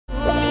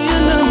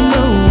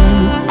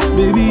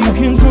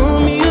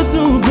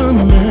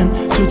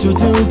Hey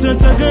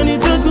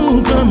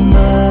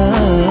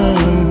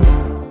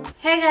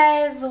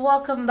guys,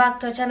 welcome back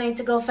to our channel.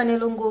 It's go Fanny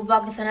Lungu,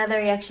 back with another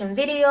reaction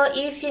video.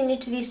 If you're new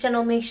to this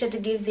channel, make sure to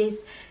give this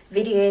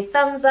video a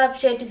thumbs up,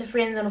 share it with your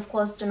friends, and of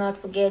course do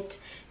not forget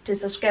to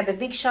subscribe. A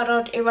big shout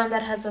out to everyone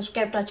that has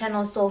subscribed to our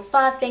channel so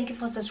far. Thank you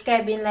for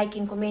subscribing,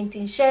 liking,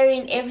 commenting,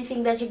 sharing.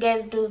 Everything that you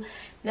guys do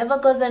never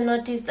goes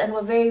unnoticed, and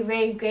we're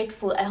very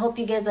grateful. I hope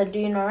you guys are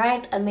doing all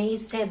right, and may you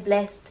stay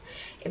blessed.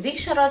 A big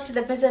shout out to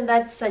the person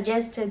that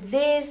suggested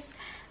this.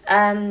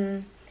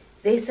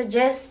 They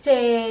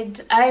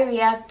suggested I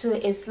react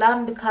to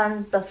Islam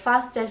becomes the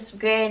fastest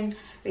growing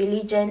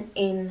religion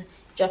in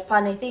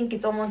Japan. I think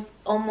it's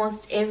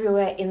almost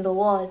everywhere in the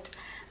world,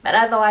 but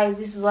otherwise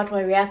this is what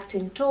we're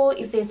reacting to.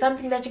 If there's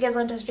something that you guys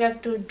want us to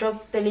react to,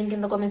 drop the link in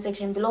the comment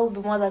section below.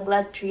 We'll be more than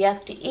glad to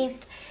react to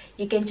it.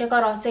 You can check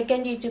out our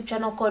second YouTube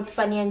channel called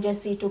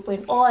Fanny&jessy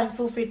 2.0, and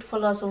feel free to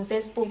follow us on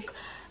Facebook,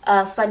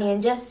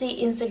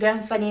 Fanny&jessy,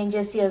 Instagram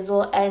Fanny&jessy as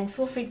well, and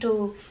feel free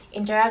to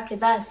interact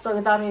with us. So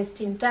without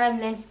wasting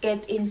time, let's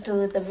get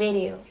into the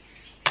video.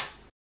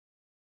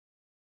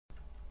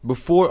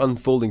 Before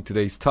unfolding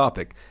today's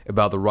topic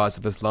about the rise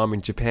of Islam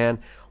in Japan,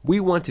 we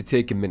want to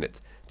take a minute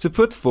to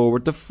put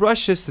forward the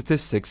freshest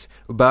statistics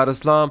about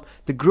Islam,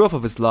 the growth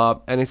of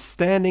Islam, and its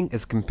standing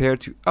as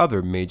compared to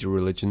other major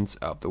religions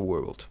of the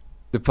world.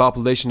 The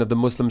population of the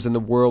Muslims in the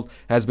world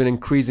has been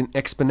increasing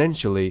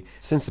exponentially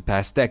since the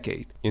past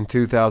decade. In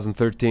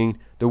 2013,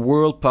 the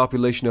world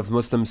population of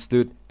Muslims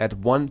stood at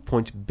 1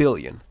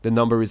 billion. The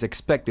number is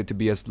expected to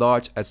be as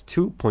large as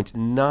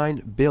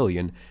 2.9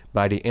 billion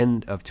by the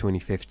end of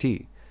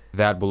 2050.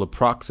 That will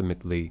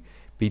approximately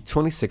be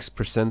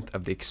 26%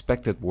 of the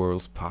expected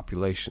world's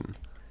population.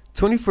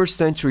 21st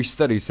century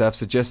studies have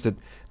suggested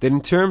that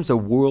in terms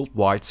of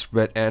worldwide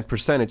spread and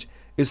percentage,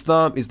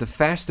 Islam is the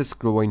fastest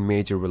growing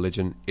major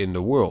religion in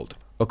the world.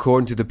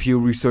 According to the Pew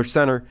Research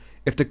Center,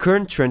 if the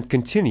current trend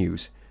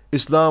continues,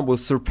 Islam will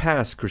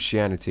surpass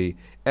Christianity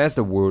as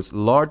the world's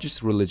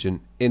largest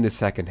religion in the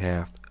second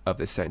half of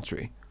the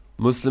century.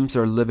 Muslims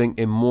are living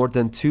in more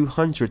than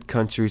 200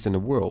 countries in the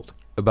world,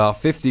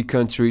 about 50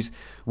 countries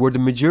where the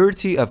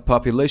majority of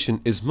population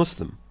is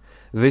Muslim.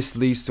 This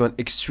leads to an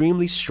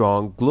extremely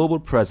strong global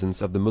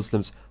presence of the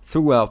Muslims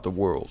throughout the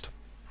world.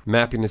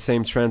 Mapping the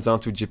same trends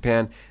onto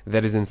Japan,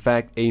 that is in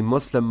fact a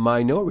Muslim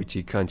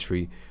minority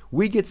country,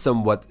 we get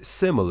somewhat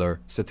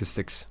similar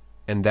statistics.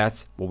 And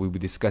that's what we'll be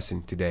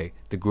discussing today,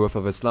 the growth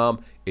of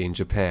Islam in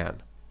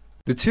Japan.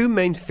 The two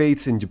main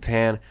faiths in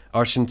Japan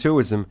are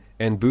Shintoism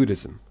and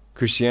Buddhism.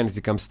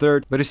 Christianity comes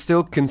third, but is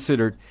still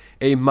considered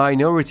a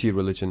minority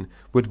religion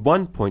with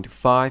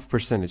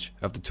 1.5%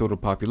 of the total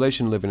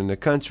population living in the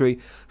country,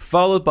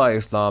 followed by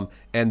Islam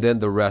and then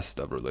the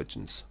rest of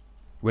religions.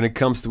 When it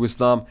comes to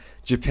Islam,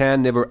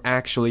 Japan never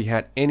actually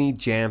had any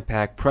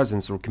jam-packed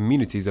presence or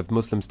communities of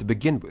Muslims to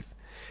begin with.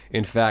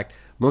 In fact,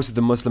 most of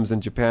the Muslims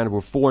in Japan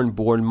were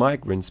foreign-born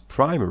migrants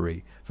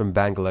primarily from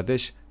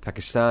Bangladesh,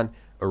 Pakistan,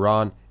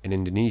 Iran, and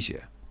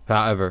Indonesia.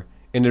 However,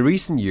 in the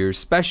recent years,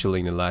 especially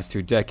in the last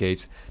 2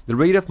 decades, the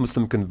rate of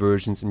Muslim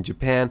conversions in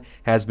Japan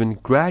has been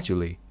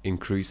gradually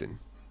increasing.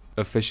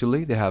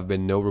 Officially, there have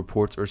been no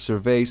reports or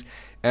surveys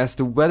as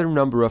to whether the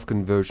number of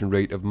conversion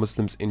rate of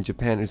Muslims in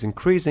Japan is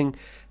increasing.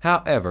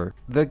 However,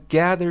 the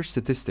gathered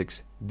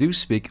statistics do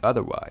speak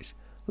otherwise.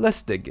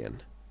 Let's dig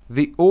in.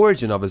 The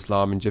origin of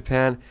Islam in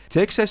Japan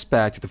takes us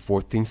back to the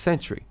 14th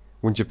century,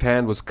 when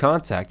Japan was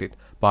contacted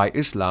by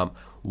Islam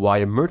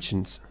via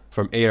merchants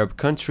from Arab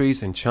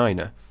countries and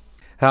China.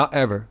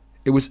 However,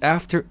 it was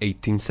after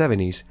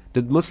 1870s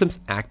that Muslims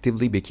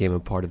actively became a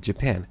part of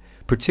Japan,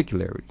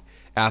 particularly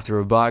after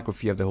a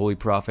biography of the Holy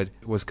Prophet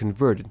was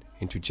converted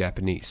into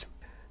Japanese.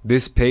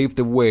 This paved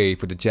the way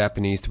for the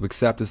Japanese to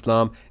accept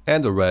Islam,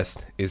 and the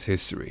rest is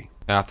history.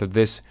 After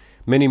this,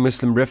 many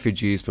Muslim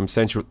refugees from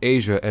Central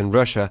Asia and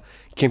Russia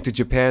came to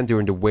Japan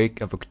during the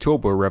wake of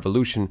October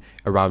Revolution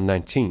around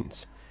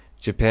 19th.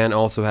 Japan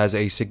also has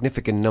a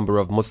significant number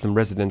of Muslim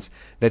residents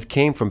that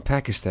came from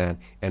Pakistan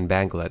and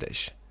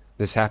Bangladesh.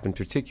 This happened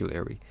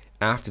particularly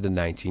after the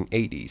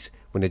 1980s,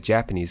 when the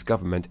Japanese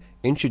government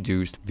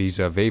introduced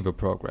visa waiver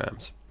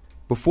programs.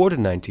 Before the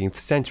 19th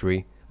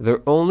century,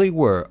 there only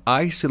were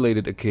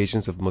isolated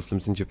occasions of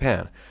Muslims in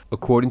Japan.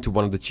 According to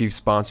one of the chief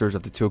sponsors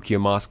of the Tokyo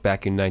Mosque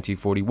back in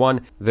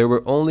 1941, there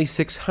were only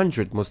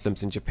 600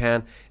 Muslims in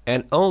Japan,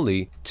 and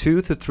only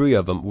 2 to 3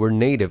 of them were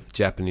native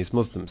Japanese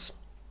Muslims.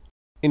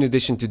 In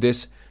addition to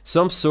this,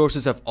 some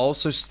sources have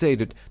also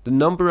stated the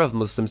number of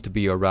Muslims to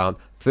be around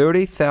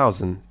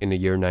 30,000 in the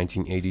year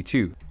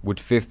 1982, with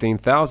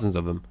 15,000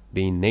 of them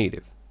being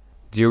native.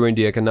 During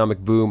the economic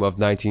boom of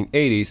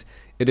 1980s,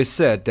 it is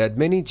said that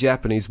many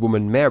Japanese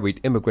women married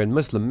immigrant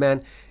Muslim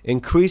men,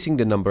 increasing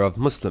the number of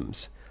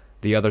Muslims.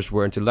 The others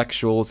were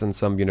intellectuals and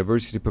some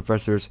university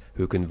professors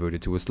who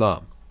converted to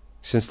Islam.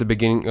 Since the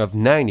beginning of the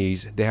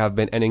 90s, there have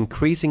been an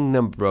increasing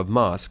number of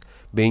mosques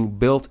being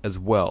built as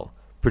well,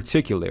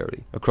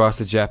 particularly across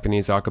the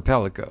Japanese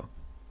archipelago.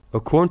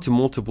 According to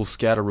multiple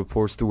scatter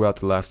reports throughout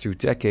the last 2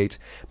 decades,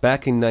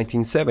 back in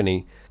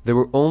 1970, there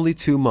were only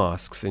 2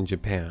 mosques in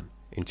Japan.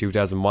 In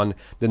 2001,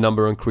 the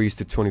number increased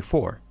to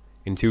 24.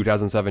 In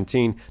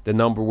 2017, the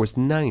number was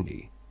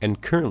 90,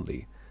 and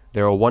currently,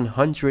 there are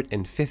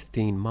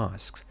 115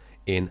 mosques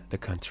in the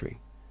country.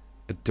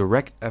 A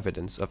direct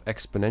evidence of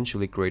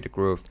exponentially greater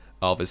growth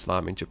of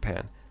Islam in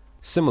Japan.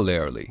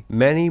 Similarly,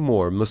 many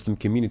more Muslim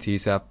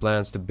communities have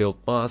plans to build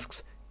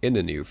mosques in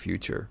the near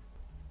future.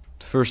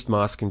 The first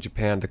mosque in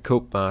Japan, the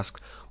Kobe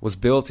Mosque, was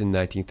built in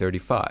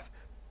 1935.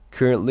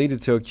 Currently, the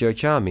Tokyo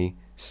Jami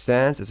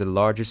stands as the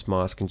largest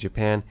mosque in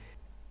Japan,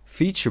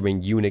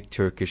 featuring unique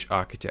Turkish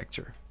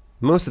architecture.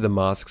 Most of the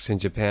mosques in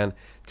Japan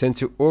tend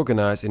to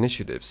organize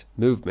initiatives,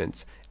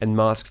 movements, and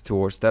mosque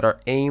tours that are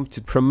aimed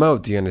to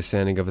promote the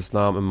understanding of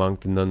Islam among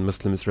the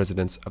non-Muslim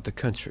residents of the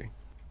country.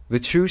 The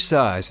true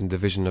size and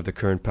division of the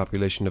current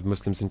population of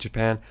Muslims in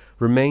Japan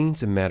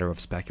remains a matter of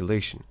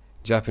speculation.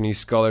 Japanese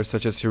scholars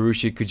such as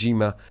Hiroshi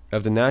Kojima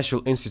of the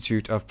National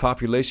Institute of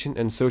Population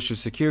and Social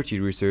Security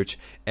Research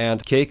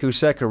and Keiko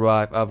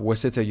Sakurai of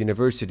Waseda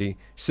University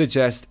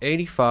suggest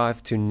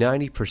 85 to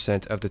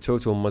 90% of the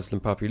total Muslim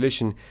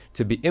population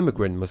to be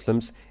immigrant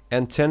Muslims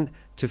and 10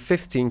 to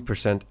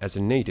 15% as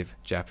native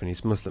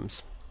Japanese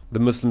Muslims. The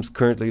Muslims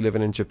currently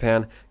living in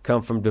Japan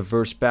come from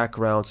diverse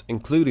backgrounds,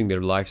 including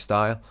their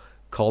lifestyle,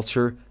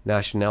 culture,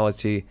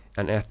 nationality,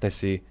 and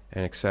ethnicity,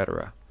 and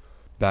etc.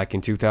 Back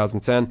in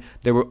 2010,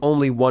 there were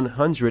only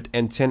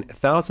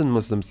 110,000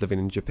 Muslims living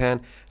in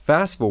Japan.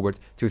 Fast forward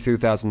to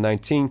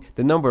 2019,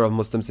 the number of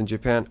Muslims in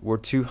Japan were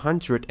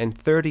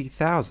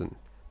 230,000.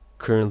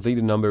 Currently,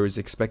 the number is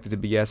expected to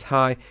be as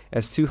high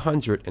as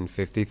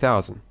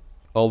 250,000.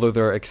 Although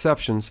there are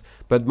exceptions,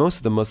 but most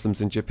of the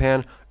Muslims in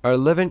Japan are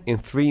living in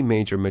three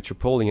major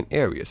metropolitan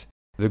areas: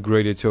 the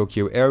Greater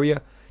Tokyo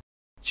Area,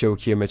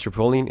 Tokyo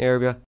Metropolitan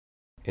Area,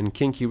 and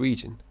Kinki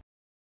region.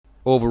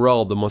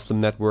 Overall, the Muslim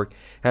network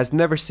has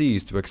never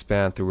ceased to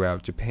expand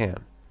throughout Japan.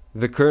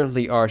 There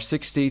currently are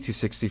 60 to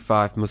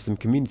 65 Muslim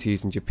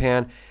communities in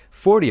Japan,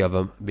 40 of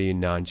them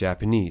being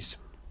non-Japanese.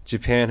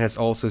 Japan has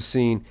also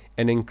seen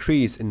an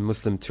increase in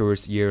Muslim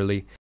tourists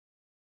yearly.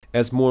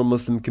 As more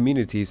Muslim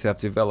communities have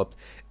developed,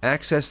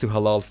 access to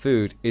halal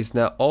food is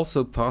now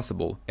also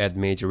possible at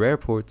major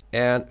airports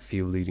and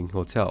few leading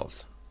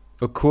hotels.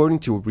 According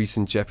to a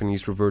recent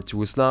Japanese revert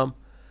to Islam,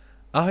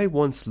 I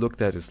once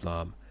looked at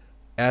Islam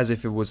as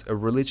if it was a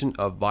religion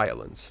of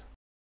violence.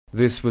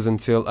 This was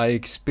until I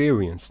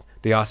experienced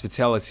the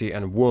hospitality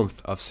and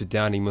warmth of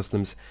Sudani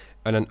Muslims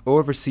on an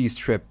overseas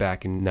trip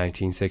back in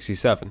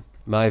 1967.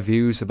 My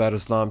views about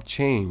Islam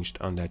changed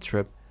on that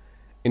trip.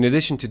 In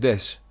addition to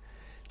this,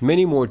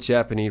 many more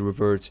Japanese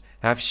reverts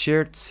have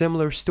shared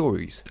similar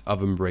stories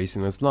of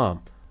embracing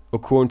Islam.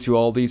 According to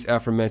all these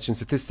aforementioned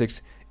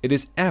statistics, it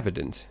is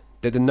evident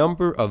that the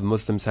number of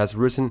Muslims has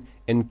risen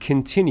and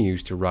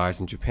continues to rise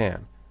in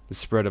Japan. The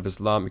spread of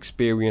Islam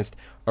experienced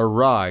a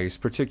rise,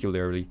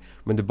 particularly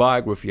when the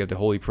biography of the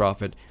Holy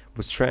Prophet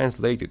was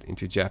translated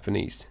into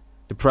Japanese.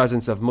 The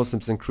presence of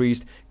Muslims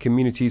increased,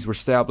 communities were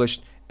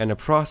established, and a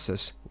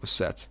process was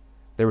set.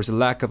 There is a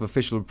lack of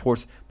official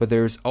reports, but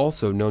there is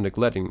also no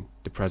neglecting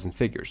the present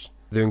figures.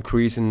 The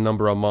increase in the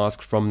number of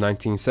mosques from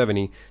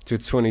 1970 to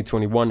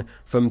 2021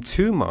 from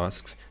 2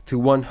 mosques to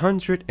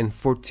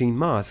 114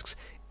 mosques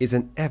is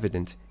an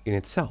evident in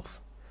itself.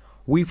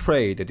 We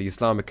pray that the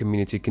Islamic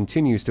community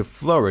continues to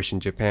flourish in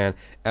Japan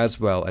as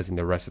well as in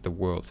the rest of the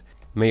world.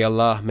 May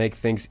Allah make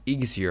things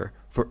easier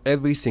for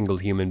every single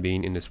human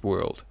being in this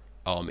world.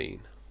 Ameen.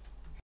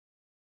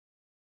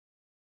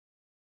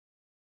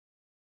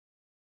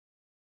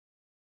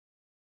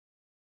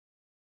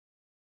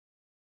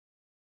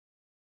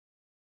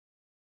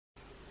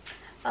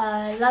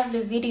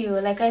 Lovely video.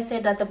 Like I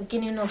said at the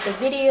beginning of the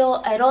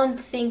video, I don't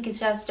think it's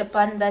just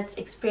Japan that's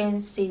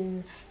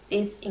experiencing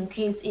this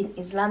increase in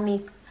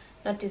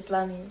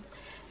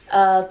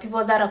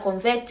people that are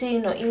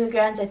converting or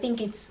immigrants. I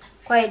think it's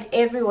quite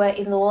everywhere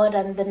in the world,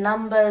 and the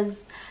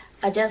numbers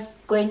are just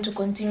going to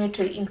continue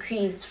to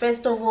increase.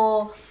 First of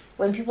all,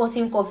 when people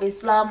think of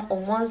Islam or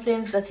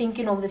Muslims, they're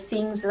thinking of the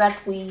things that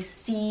we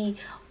see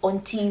on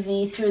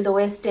TV through the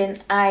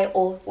Western eye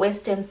or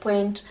Western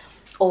point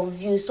of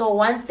view. So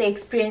once they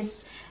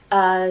experience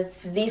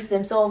this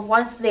themselves,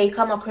 once they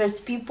come across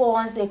people,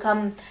 once they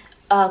come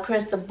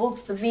across the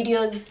books, the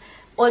videos,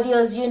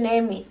 audios, you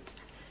name it,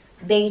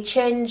 they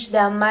change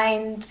their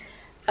mind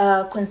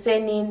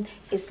concerning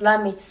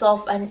Islam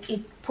itself, and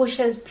it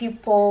pushes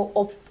people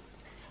up.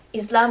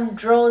 Islam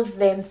draws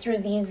them through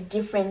these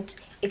different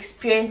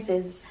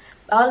experiences.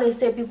 I always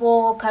say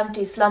people come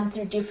to Islam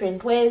through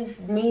different ways,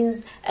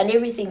 means, and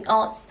everything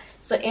else.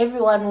 So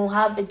everyone will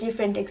have a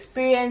different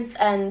experience,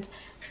 and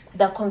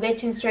the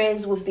converting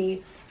stories will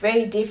be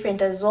very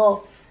different as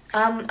well.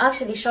 I'm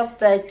actually shocked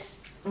that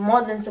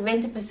more than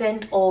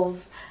 70%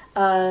 of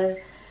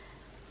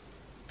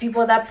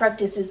people that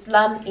practice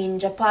Islam in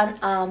Japan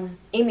are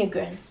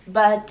immigrants.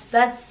 But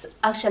that's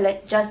actually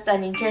just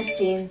an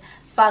interesting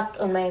fact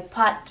on my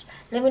part.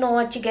 Let me know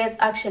what you guys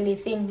actually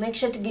think. Make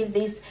sure to give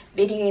this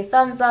video a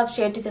thumbs up,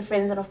 share it with your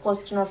friends, and of course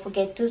do not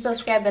forget to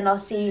subscribe, and I'll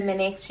see you in my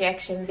next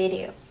reaction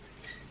video.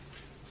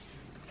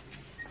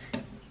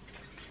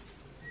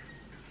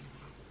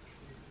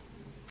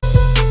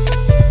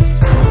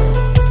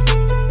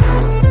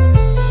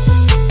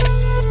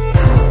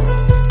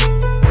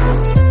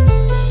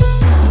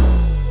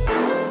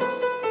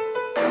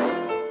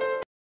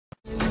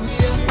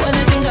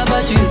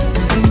 without you.